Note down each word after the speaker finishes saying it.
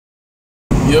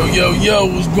Yo, yo, yo,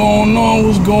 what's going on?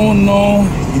 What's going on?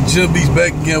 Your Jibby's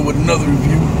back again with another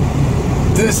review.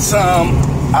 This time,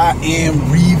 I am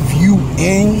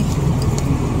reviewing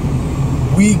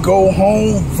We Go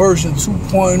Home version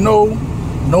 2.0.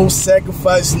 No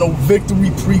sacrifice, no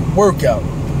victory pre-workout.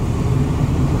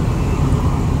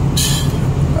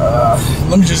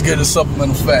 Let me just get the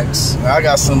supplemental facts. I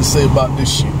got something to say about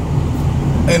this shit.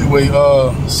 Anyway,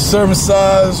 serving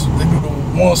size, they do the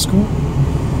one scoop,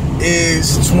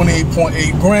 is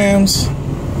 28.8 grams.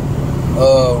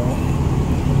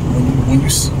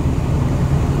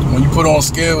 When you put it on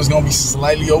scale, it's gonna be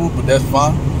slightly over, but that's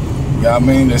fine. Yeah, I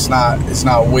mean, it's not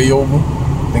way over.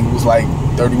 I think it was like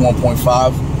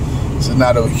 31.5. So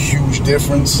not a huge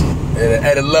difference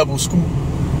at a level scoop.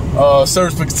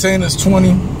 Service per container is 20.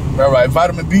 All right,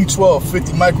 vitamin B12,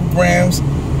 50 micrograms.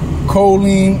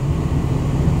 Choline,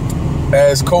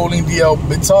 as choline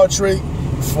D-L-bitartrate,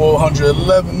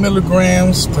 411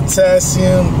 milligrams.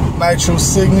 Potassium,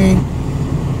 nitrocyanine,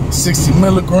 60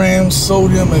 milligrams.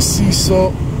 Sodium and sea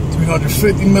salt,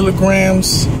 350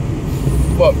 milligrams.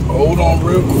 Fuck, hold on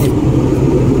real quick.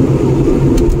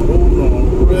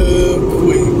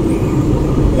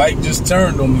 Light just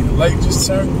turned on me. The light just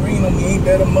turned green on me. Ain't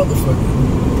that a motherfucker?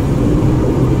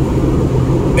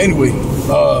 Anyway,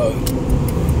 let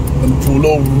me pull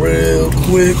over real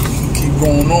quick. Keep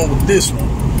going on with this one.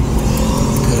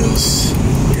 Because,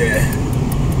 yeah.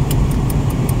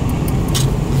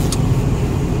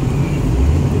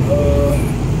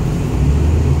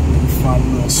 Let me find a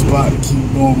little spot to keep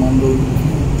going my little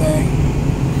thing.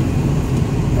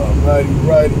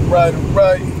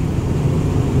 Alrighty.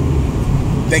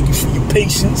 Thank you for your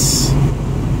patience. Go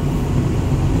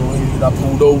ahead, I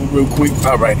pulled over real quick.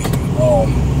 Alrighty.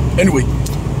 Anyway,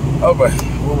 alright.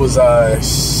 What was I?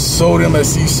 Sodium and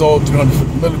sea salt,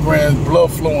 350 milligrams.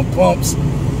 Blood flowing pumps.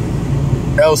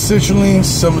 L-citrulline,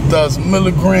 7,000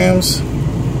 milligrams.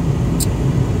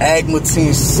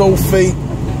 Agmatine sulfate,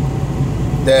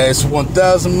 that's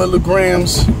 1,000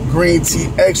 milligrams. Green tea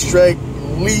extract,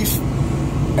 leaf,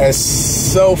 as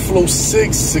Cellflow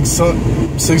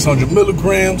 600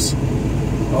 milligrams.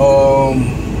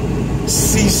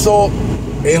 Sea salt,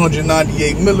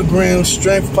 898 milligrams.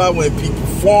 Strength power and peak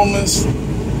performance.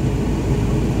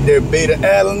 Their beta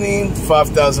alanine,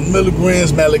 5,000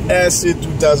 milligrams. Malic acid,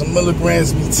 3,000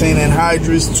 milligrams. Betaine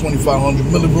anhydrous, 2,500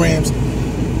 milligrams.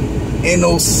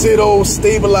 Inositol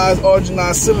stabilized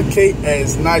arginine silicate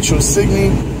as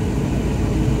nitrocyanine,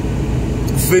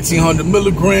 1,500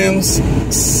 milligrams.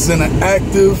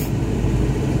 Active,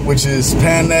 which is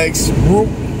Panax root,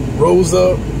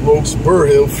 Rosa, Rose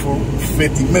Burhill fruit,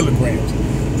 50 milligrams.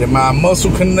 The mind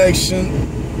muscle connection,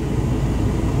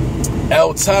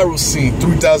 L-tyrosine,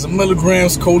 3,000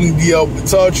 milligrams. Choline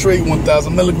D-L-bitartrate,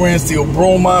 1,000 milligrams.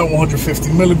 Theobromine,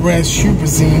 150 milligrams.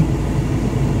 Huperzine,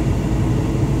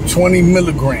 20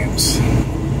 milligrams.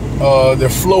 Their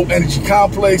flow energy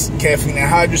complex, caffeine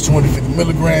anhydrous, 250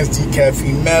 milligrams.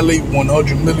 Decaffeine malate,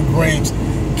 100 milligrams.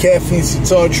 Caffeine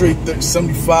citartrate,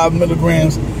 75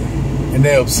 milligrams. And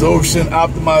their absorption,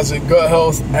 optimizing gut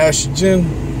health, estrogen,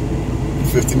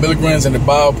 50 milligrams. And the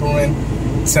bioperin,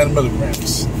 10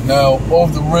 milligrams. Now,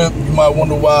 off the rip, you might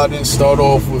wonder why I didn't start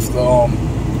off with the,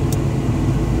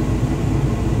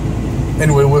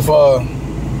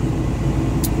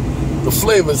 the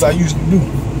flavors I usually do.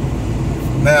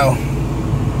 Now,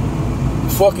 the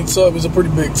fucking tub is a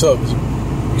pretty big tub, as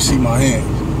you see my hands.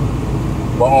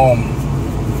 But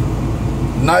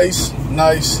nice,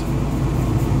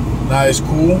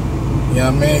 cool. You know what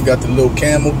I mean? Got the little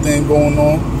camel thing going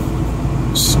on.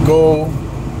 Skull,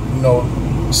 you know,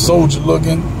 soldier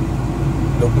looking.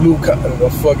 The blue, the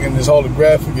fucking is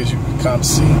holographic, as you can kind of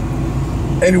see.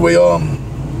 Anyway,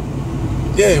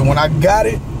 yeah, when I got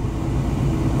it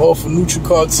off of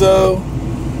NutriCartel,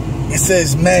 it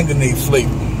says manganate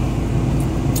flavor.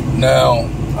 Now,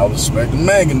 I was expecting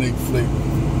manganate flavor.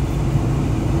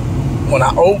 When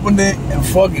I opened it and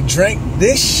fucking drank,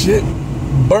 this shit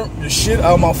burnt the shit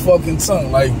out of my fucking tongue.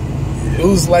 Like, it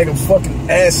was like a fucking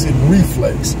acid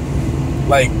reflex.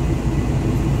 Like,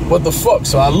 what the fuck?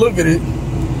 So I look at it.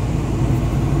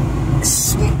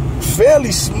 It's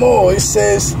fairly small. It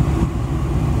says, I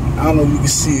don't know if you can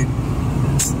see it.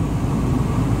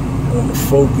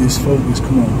 Focus,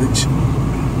 come on, bitch.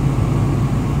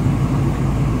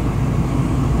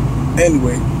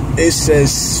 Anyway, it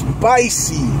says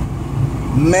spicy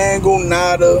mango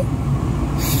nata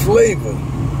flavor.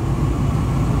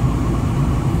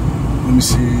 Let me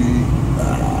see.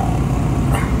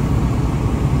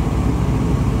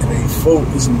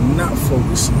 It's not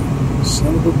focusing.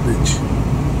 Son of a bitch.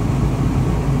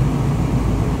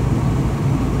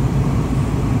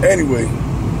 Anyway,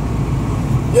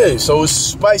 Yeah, so it's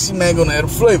spicy mango nata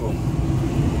flavor.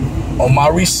 On my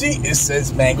receipt, it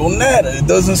says mango nata. It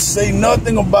doesn't say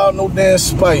nothing about no damn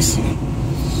spicy.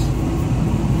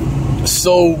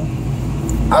 So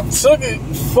I took it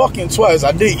fucking twice.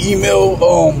 I did email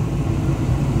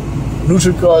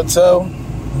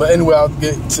NutriCartel, but anyway, I'll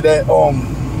get to that.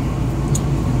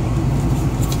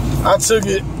 I took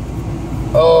it.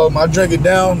 I drank it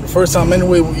down the first time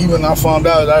anyway. Even I found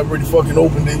out I already fucking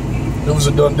opened it. It was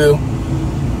a done deal.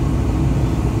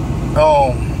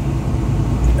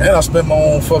 And I spent my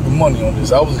own fucking money on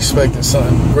this. I was expecting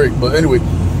something great, but anyway,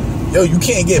 yo, you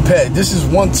can't get past. This is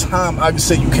one time I can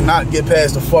say you cannot get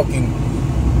past the fucking,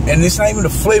 and it's not even the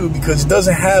flavor because it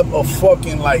doesn't have a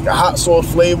fucking like a hot sauce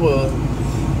flavor.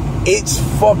 It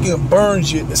fucking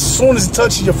burns you as soon as it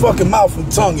touches your fucking mouth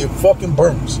and tongue. It fucking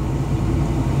burns.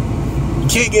 You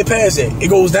can't get past that. It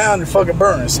goes down and fucking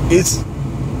burns. It's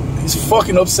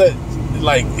fucking upset.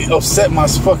 Like it upset my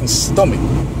fucking stomach.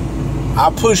 I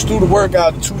pushed through the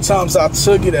workout the 2 times I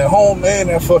took it at home, man,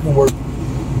 that fucking worked.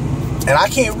 And I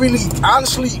can't really,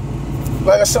 honestly,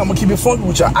 like I said, I'm gonna keep it funky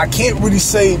with y'all. I can't really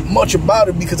say much about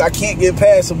it because I can't get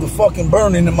past of the fucking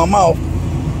burning in my mouth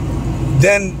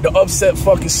than the upset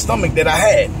fucking stomach that I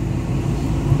had.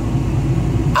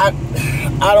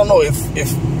 I don't know if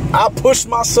I pushed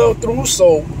myself through,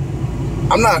 so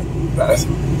I'm not.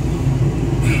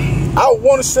 I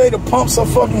want to say the pumps are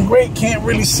fucking great. Can't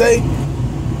really say.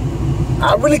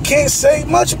 I really can't say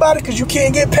much about it because you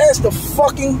can't get past the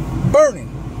fucking burning.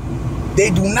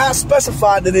 They do not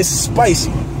specify that it's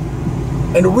spicy.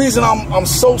 And the reason I'm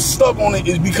so stuck on it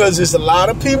is because there's a lot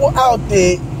of people out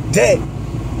there that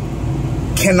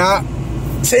cannot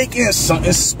take in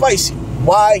something spicy.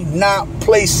 Why not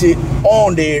place it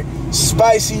on there?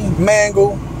 Spicy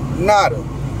mango nata.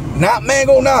 Not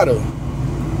mango nata.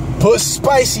 Put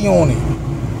spicy on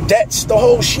it. That's the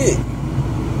whole shit.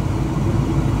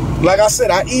 Like I said,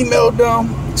 I emailed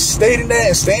them stating that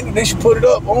and saying that they should put it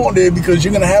up on there because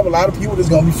you're going to have a lot of people that's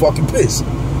going to be fucking pissed.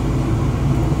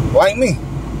 Like me.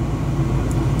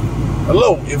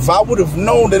 Hello, if I would have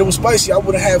known that it was spicy, I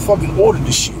would have fucking ordered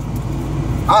this shit.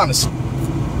 Honestly.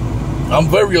 I'm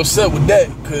very upset with that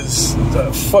because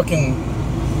fucking,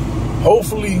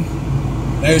 hopefully,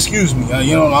 and excuse me,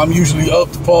 you know, I'm usually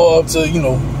up to par, up to, you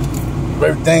know,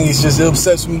 everything. It's just, it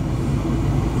upsets me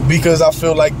because I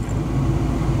feel like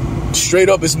straight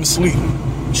up it's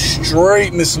misleading.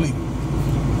 Straight misleading.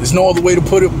 There's no other way to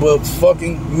put it but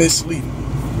fucking misleading.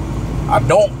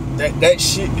 That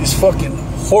shit is fucking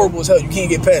horrible as hell. You can't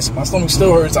get past it. My stomach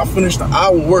still hurts. I finished an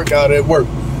hour workout at work.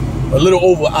 A little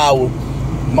over an hour.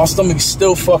 My stomach is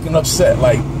still fucking upset.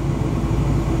 Like,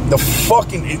 the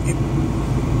fucking...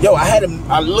 Yo,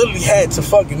 I literally had to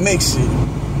fucking mix it.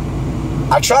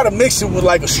 I tried to mix it with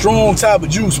like a strong type of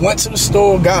juice. Went to the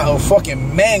store, got a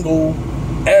fucking mango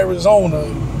Arizona.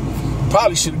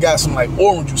 Probably should have got some like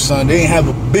orange juice, son. They didn't have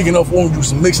a big enough orange juice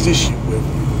to mix this shit with.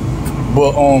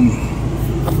 But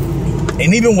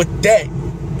and even with that,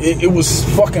 it was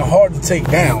fucking hard to take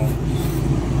down.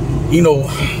 You know,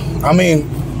 I mean,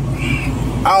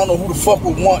 I don't know who the fuck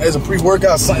would want as a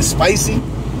pre-workout something spicy.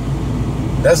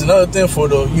 That's another thing for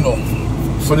the, you know,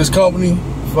 for this company.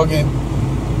 Fucking,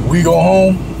 we go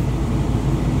home.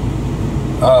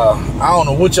 I don't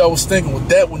know what y'all was thinking with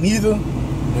that one either.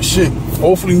 But shit,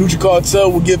 hopefully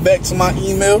NutriCartel will get back to my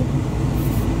email.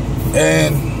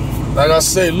 And like I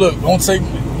say, look,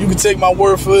 you can take my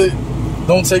word for it.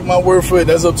 Don't take my word for it.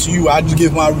 That's up to you. I just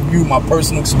give my review, my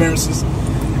personal experiences,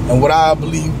 and what I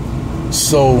believe.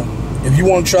 So if you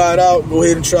want to try it out, go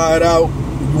ahead and try it out.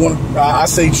 If you want, I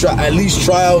say at least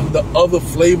try out the other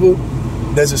flavor.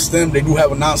 There's a stem. They do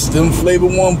have a non-stem flavor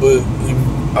one, but if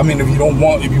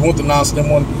you want the non-stem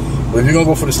one, but if you're gonna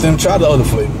go for the stem, try the other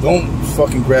flavor. Don't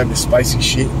fucking grab the spicy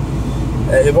shit.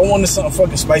 If I wanted something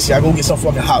fucking spicy, I go get some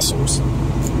fucking hot sauce.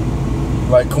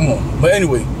 Like, come on. But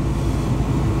anyway,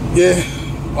 yeah,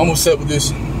 I'm upset with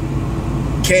this.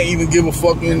 Can't even give a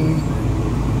fucking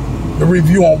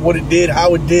review on what it did,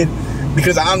 how it did,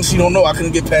 because I honestly don't know. I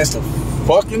couldn't get past the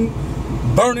fucking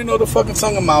burning of the fucking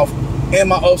tongue and mouth and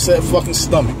my upset fucking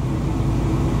stomach.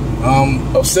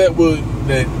 I'm upset with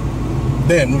that.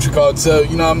 Damn, NutriCartel,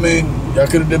 you know what I mean? Y'all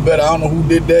could have did better. I don't know who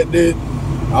did that.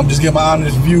 I'm just giving my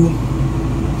honest view.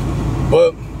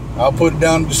 But I'll put it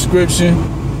down in the description.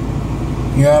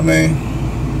 You know what I mean?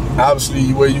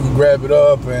 Obviously, where you can grab it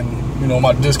up and, you know,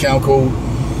 my discount code.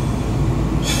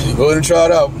 Go ahead and try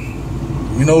it out.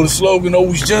 You know the slogan,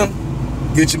 always gym.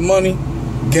 Get your money,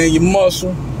 gain your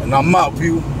muscle, and I'm out,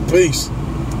 people. Peace.